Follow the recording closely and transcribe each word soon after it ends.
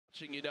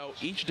You know,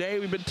 each day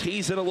we've been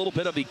teasing a little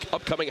bit of the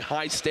upcoming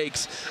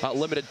high-stakes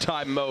limited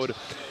time mode,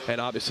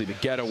 and obviously the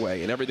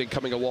Getaway and everything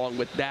coming along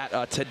with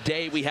that.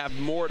 Today we have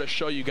more to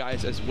show you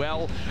guys as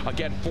well.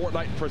 Again,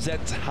 Fortnite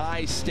presents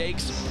high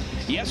stakes.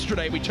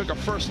 Yesterday we took a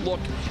first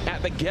look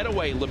at the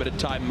Getaway limited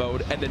time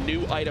mode and the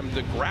new item,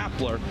 the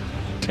Grappler.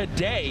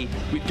 Today,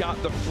 we've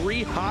got the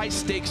free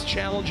high-stakes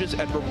challenges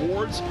and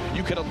rewards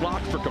you can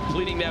unlock for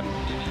completing them.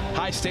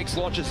 High-stakes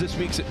launches this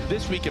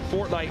week in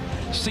Fortnite.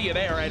 See you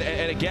there.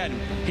 And again,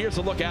 here's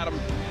a look at them.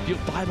 Deal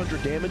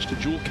 500 damage to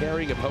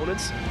jewel-carrying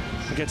opponents.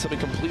 Again, something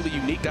completely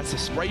unique. That's the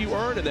spray you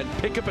earn, and then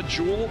pick up a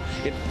jewel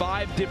in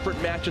 5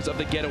 different matches of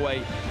the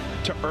Getaway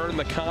to earn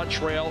the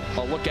contrail.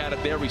 A look at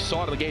it there. We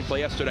saw it in the gameplay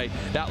yesterday.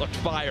 That looked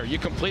fire. You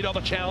complete all the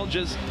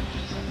challenges.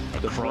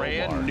 The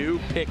brand new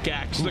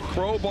pickaxe, the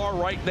crowbar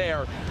right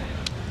there.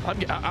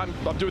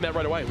 I'm doing that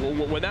right away.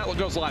 When that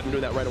goes live, I'm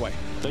doing that right away.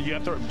 So you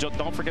have to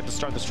don't forget to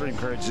start the stream,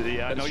 Courage.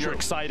 I know you're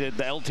excited.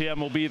 The LTM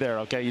will be there.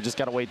 Okay, you just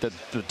got to wait the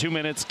 2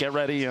 minutes. Get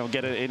ready. You know,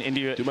 get it into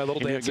your do my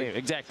little dance game.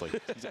 Exactly.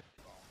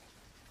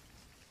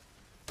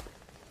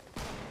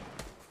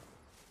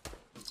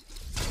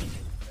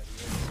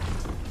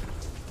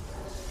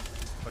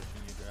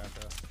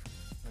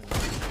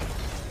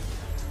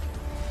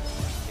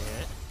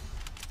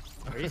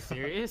 Are you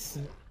serious?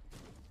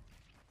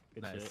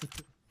 Good nice. Shit.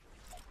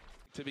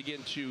 To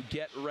begin to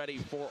get ready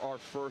for our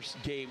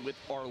first game with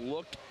our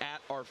look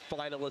at our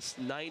finalists,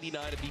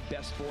 99 of the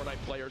best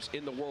Fortnite players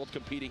in the world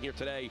competing here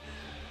today.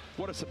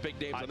 What are some big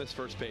names on this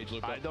first page,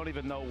 Luke? I don't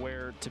even know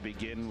where to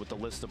begin with the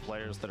list of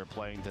players that are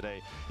playing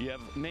today. You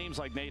have names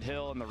like Nate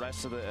Hill and the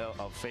rest of the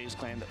FaZe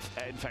clan.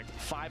 In fact,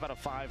 5 out of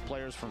 5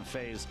 players from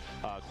FaZe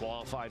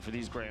qualified for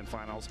these grand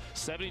finals.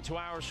 72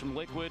 Hours from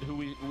Liquid,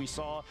 who we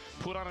saw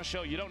put on a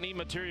show. You don't need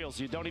materials.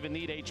 You don't even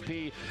need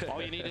HP. All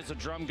you need is a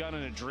drum gun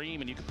and a dream,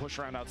 and you can push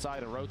around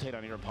outside and rotate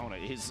on your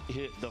opponent.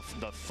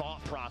 The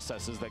thought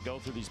processes that go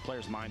through these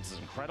players' minds is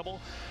incredible.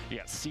 You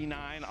got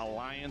C9,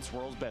 Alliance,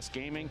 World's Best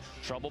Gaming,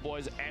 Trouble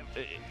Boys, and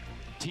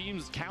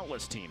teams,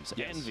 countless teams.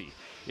 Yes. Envy.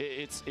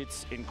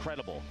 It's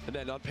incredible. And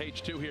then on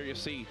page 2 here you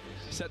see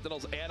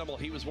Sentinel's Animal.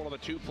 He was one of the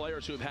 2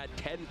 players who have had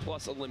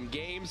 10+ Elim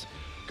games.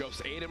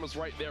 Ghost Aiden was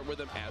right there with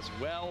him as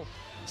well.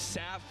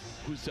 Saf,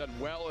 who's done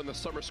well in the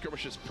summer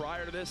skirmishes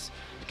prior to this,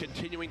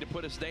 continuing to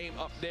put his name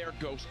up there.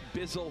 Ghost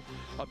Bizzle,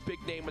 a big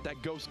name with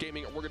that Ghost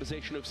Gaming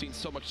organization who've seen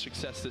so much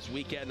success this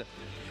weekend.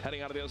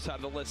 Heading out of the other side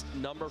of the list,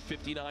 number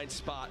 59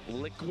 spot,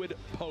 Liquid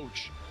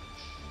Poach.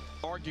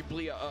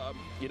 Arguably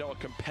a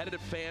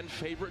competitive fan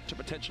favorite to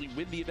potentially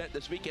win the event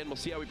this weekend. We'll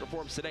see how he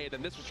performs today. And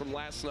then this was from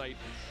last night,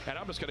 and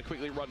I'm just going to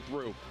quickly run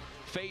through.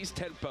 FaZe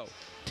Tempo,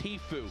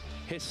 Tfue,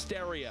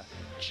 Hysteria,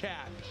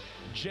 Chap,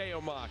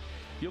 J-Omok.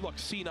 You look,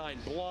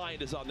 C9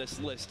 Blind is on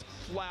this list.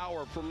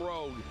 Flower from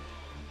Rogue.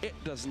 It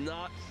does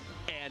not.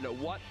 And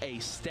what a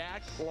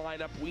stacked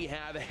lineup we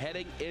have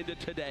heading into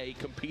today,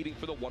 competing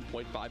for the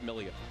 1.5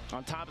 million.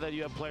 On top of that,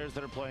 you have players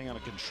that are playing on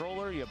a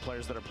controller. You have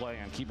players that are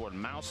playing on keyboard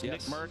and mouse.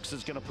 Yes. Nick Merckx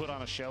is going to put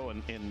on a show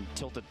in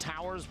Tilted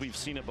Towers. We've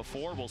seen it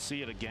before. We'll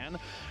see it again.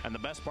 And the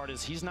best part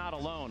is he's not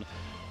alone.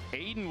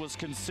 Aiden was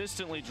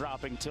consistently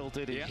dropping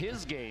Tilted in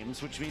his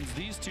games, which means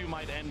these two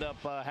might end up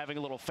having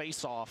a little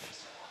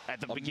face-off at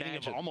the beginning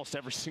of almost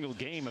every single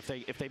game if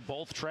they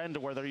both trend to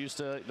where they're used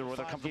to, where there are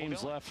a couple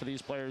games left for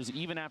these players,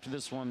 even after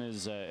this one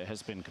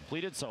has been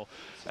completed. So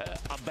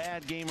a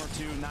bad game or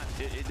two,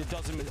 it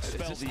doesn't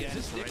spell the end.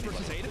 Is this Nick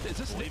versus Aiden? Is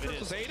this Nick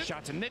versus Aiden?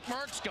 Shot to Nick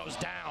Merckx goes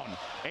down.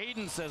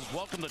 Aiden says,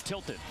 "Welcome to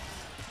Tilted."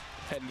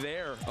 And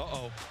there,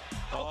 oh,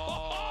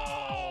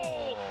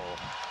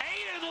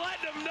 Aiden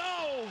letting him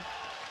know.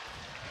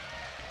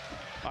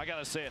 I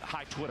gotta say it,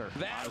 hi Twitter.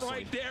 That honestly.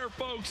 Right there,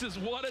 folks, is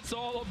what it's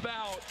all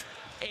about.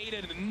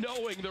 Aiden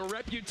knowing the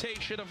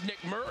reputation of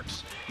Nick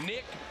Merckx.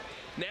 Nick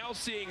now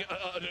seeing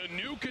a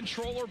new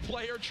controller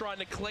player trying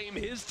to claim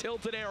his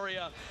Tilted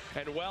area.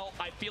 And, well,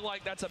 I feel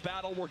like that's a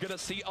battle we're going to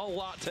see a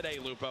lot today,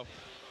 Lupo.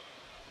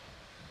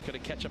 Going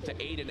to catch up to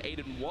Aiden.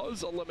 Aiden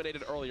was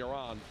eliminated earlier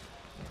on.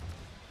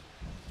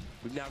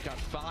 We've now got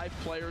 5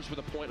 players with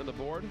a point on the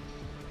board.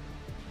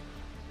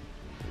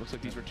 Looks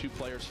like these were 2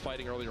 players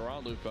fighting earlier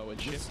on, Lupo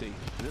and Shifty.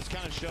 This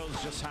kind of shows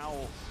just how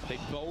they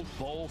both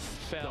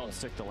fell. Don't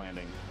stick the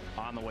landing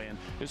on the way in.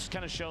 This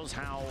kind of shows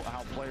how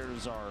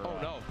players are. Oh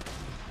no!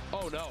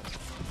 Oh no!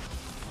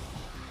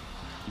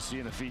 You see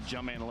in the feed,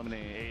 Jumpman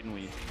eliminating Aiden.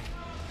 We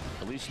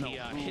at least know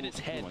who hit his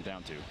head went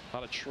down to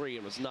on a tree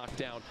and was knocked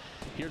down.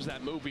 Here's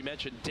that move we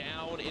mentioned,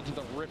 down into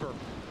the river.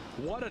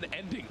 What an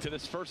ending to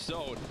this first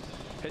zone.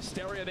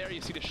 Hysteria there. You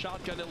see the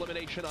shotgun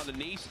elimination on the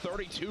knees.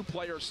 32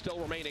 players still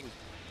remaining.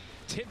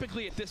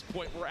 Typically at this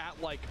point we're at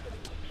like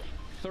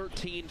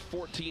 13,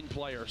 14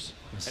 players,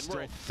 and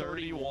we're at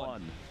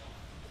 31.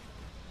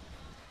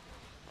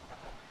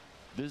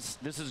 This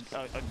is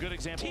a good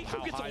example of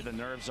how high the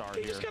nerves are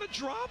here. He just got a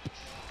drop.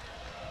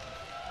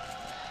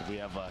 We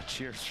have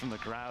cheers from the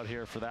crowd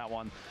here for that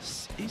one.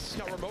 He's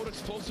got remote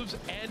explosives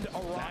and a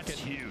rocket. That's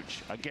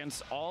huge.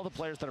 Against all the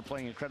players that are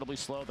playing incredibly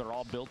slow, they're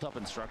all built up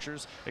in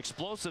structures.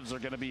 Explosives are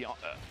going to be,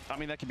 I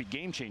mean, that could be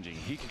game-changing.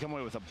 He could come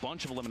away with a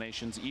bunch of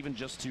eliminations, even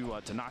just to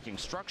knocking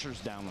structures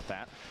down with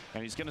that.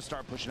 And he's going to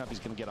start pushing up. He's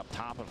going to get up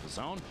top of the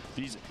zone.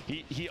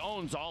 He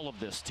owns all of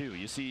this, too.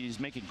 You see he's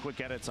making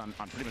quick edits on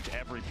pretty much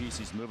every piece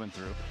he's moving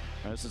through.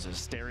 And this is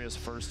Hysteria's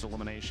first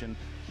elimination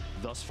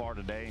thus far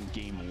today in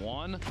game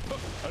 1. An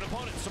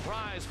opponent,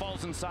 surprise,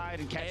 falls inside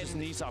and catches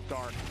Nice off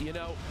guard. You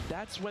know,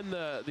 that's when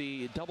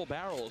the double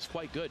barrel is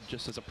quite good,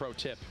 just as a pro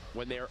tip,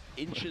 when they're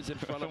inches in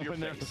front of your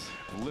face.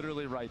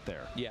 Literally right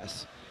there.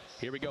 Yes.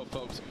 Here we go,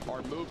 folks.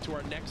 Our move to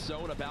our next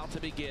zone about to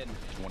begin.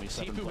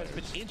 27 Tfue players.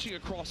 has been inching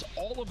across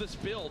all of this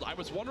build. I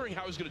was wondering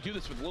how he was going to do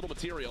this with little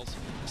materials.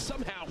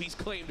 Somehow he's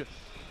claimed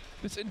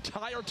this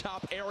entire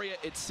top area,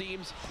 it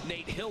seems.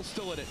 Nate Hill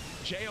still in it.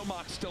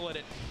 Geomach still in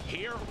it.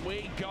 Here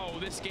we go.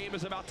 This game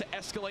is about to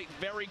escalate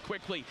very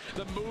quickly.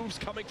 The moves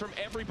coming from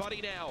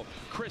everybody now.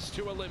 Chris,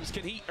 2 limbs.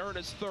 Can he earn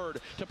his third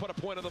to put a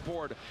point on the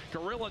board?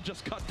 Gorilla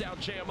just cut down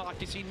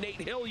Geomach. You see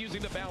Nate Hill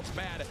using the bounce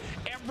pad.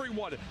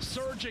 Everyone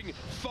surging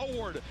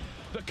forward.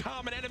 The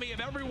common enemy of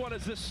everyone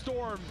is this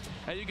storm.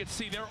 And you can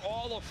see they're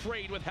all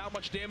afraid with how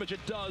much damage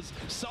it does.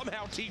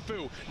 Somehow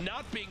Tfue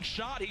not being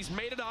shot. He's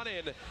made it on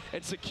in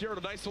and secured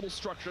a nice little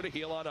structure to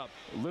heal on up.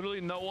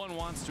 Literally no one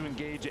wants to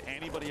engage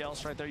anybody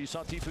else right there. You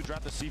saw Tfue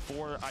drop the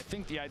C4. I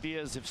think the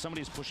idea is if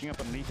somebody's pushing up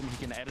underneath him, he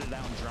can edit it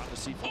out and drop the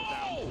C4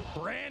 down.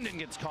 Brandon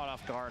gets caught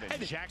off guard,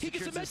 and Jack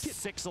secures his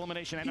 6th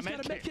elimination and He's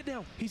got a med kit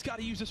now. He's got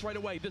to use this right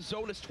away. The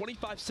zone is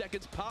 25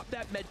 seconds. Pop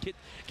that med kit.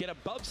 Get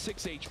above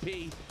 6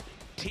 HP.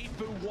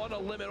 Tfue 1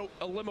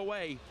 elim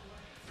away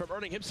from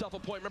earning himself a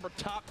point. Remember,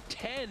 top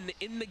 10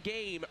 in the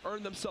game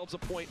earn themselves a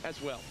point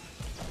as well.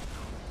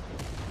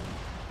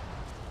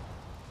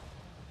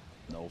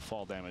 No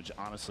fall damage.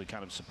 Honestly,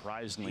 kind of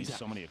surprisingly,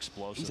 so many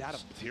explosives. He's out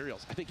of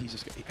materials. I think he's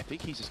just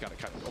got to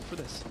kind of go for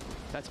this.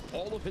 That's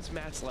all of his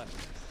mats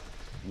left.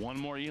 One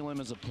more elim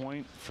is a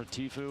point for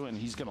Tfue, and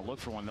he's going to look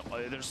for one.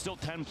 There's still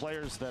 10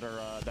 players that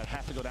are that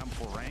have to go down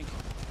before rank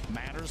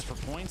matters for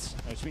points,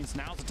 which means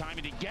now's the time,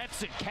 and he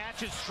gets it,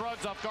 catches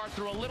Shrugs off guard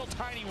through a little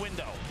tiny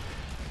window.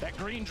 That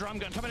green drum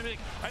gun coming in,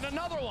 and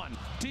another one.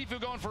 Tfue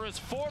going for his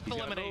 4th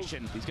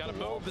elimination. He's got to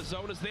move. The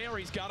zone is there.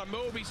 He's got to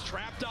move. He's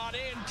trapped on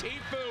in.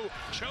 Tfue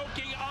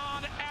choking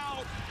on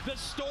out. The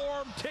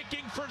storm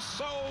ticking for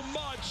so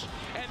much.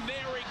 And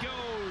there he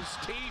goes.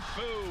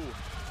 Tfue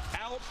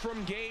out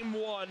from game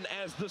 1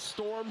 as the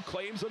storm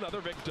claims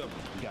another victim.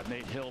 You got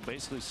Nate Hill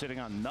basically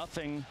sitting on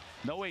nothing,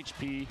 no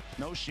HP,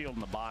 no shield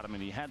in the bottom,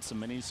 and he had some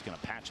minis. He's going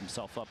to patch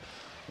himself up.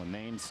 When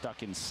Nane's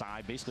stuck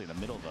inside, basically in the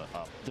middle of the,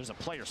 there's a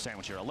player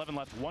sandwich here. 11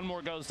 left, 1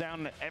 more goes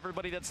down.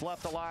 Everybody that's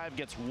left alive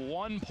gets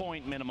 1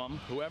 point minimum.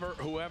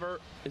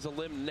 Whoever is a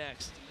limb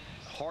next,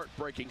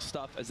 heartbreaking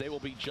stuff, as they will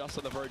be just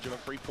on the verge of a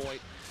free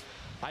point.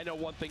 I know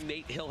one thing,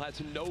 Nate Hill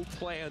has no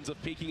plans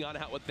of peeking on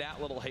out with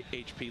that little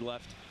HP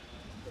left.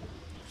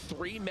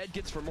 3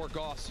 medkits for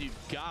Morgoth, so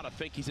you've got to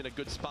think he's in a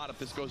good spot if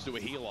this goes to a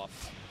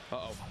heal-off.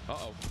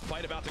 Uh-oh.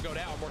 Fight about to go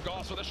down.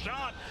 Morgoth with a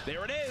shot.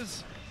 There it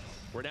is.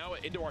 We're now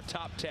into our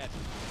top 10.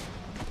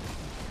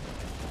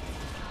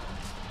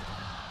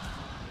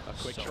 A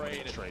quick trade.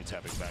 Many trades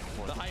happening back and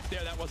forth. The hype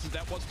there, that was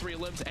 3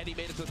 limbs, and he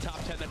made it to the top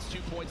 10. That's 2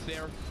 points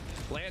there.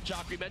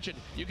 Landjock, we mentioned,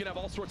 you can have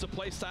all sorts of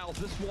play styles.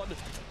 This one,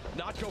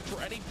 not go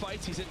for any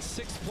fights. He's in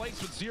 6th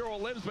place with 0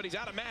 limbs, but he's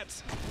out of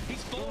mats.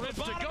 He's full at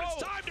the bottom.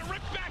 It's time to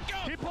rip back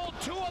up. He pulled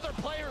 2 other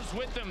players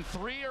with him.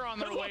 3 are on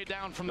their way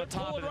down from the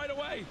top. Pulling right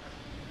away.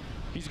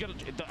 He's gonna.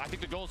 I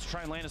think the goal is to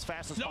try and land as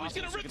fast as possible. No, he's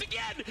gonna rip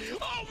again.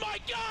 Oh my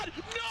God!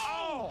 No!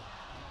 Oh.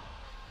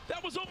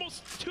 That was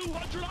almost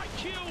 200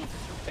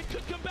 IQ. It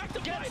could come back to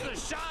bite him.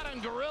 Gets the shot on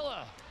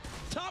Gorilla.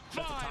 Top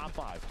 5. Top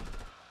 5.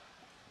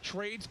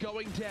 Trades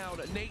going down.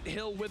 Nate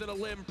Hill with an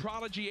elim.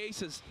 Prodigy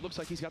Aces. Looks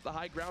like he's got the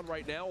high ground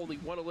right now. Only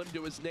 1 elim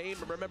to his name.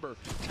 Remember,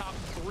 top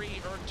 3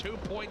 earned 2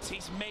 points.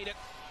 He's made it.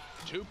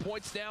 2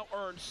 points now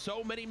earned.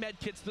 So many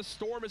medkits. The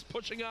storm is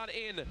pushing on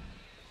in.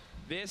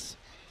 This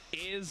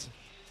is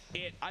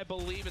it. I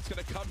believe it's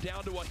going to come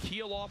down to a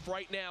heal off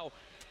right now.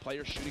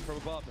 Player shooting from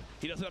above.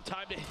 He doesn't have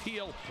time to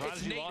heal.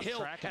 It's Nate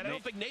Hill, and I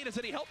don't think Nate has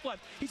any health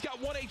left. He's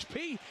got 1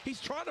 HP. He's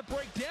trying to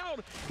break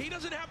down. He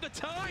doesn't have the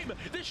time.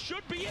 This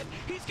should be it.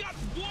 He's got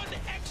 1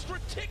 extra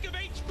tick of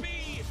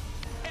HP.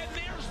 And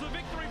there's the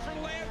victory for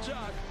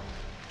Landjock.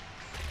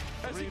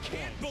 As he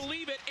can't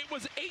believe it, it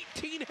was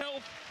 18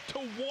 health to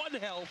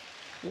 1 health.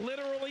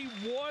 Literally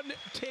 1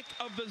 tick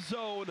of the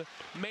zone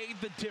made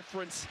the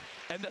difference.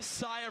 And the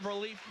sigh of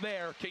relief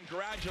there.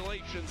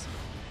 Congratulations.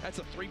 That's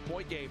a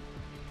 3-point game.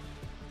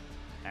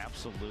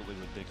 Absolutely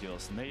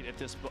ridiculous. Nate, at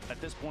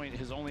this point,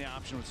 his only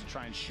option was to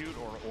try and shoot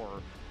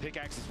or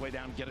pickaxe his way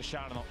down, get a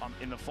shot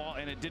in the fall,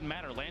 and it didn't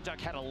matter.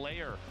 Landjock had a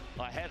layer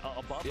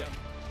above him.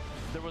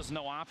 There was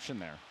no option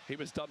there. He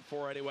was done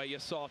for anyway. You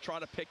saw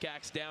trying to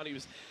pickaxe down. He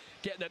was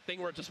getting that thing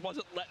where it just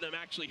wasn't letting him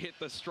actually hit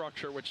the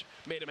structure, which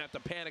made him have to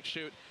panic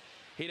shoot.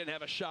 He didn't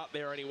have a shot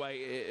there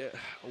anyway.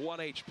 1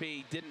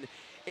 HP.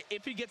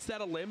 If he gets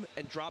that a limb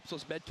and drops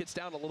those med kits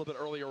down a little bit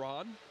earlier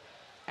on,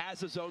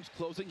 as the zone's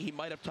closing, he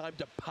might have time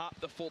to pop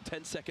the full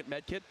 10-second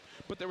med kit,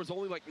 but there was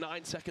only like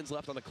 9 seconds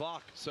left on the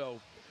clock, so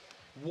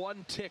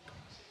one tick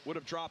would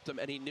have dropped him,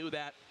 and he knew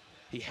that.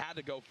 He had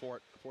to go for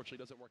it. Unfortunately,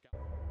 it doesn't work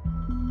out.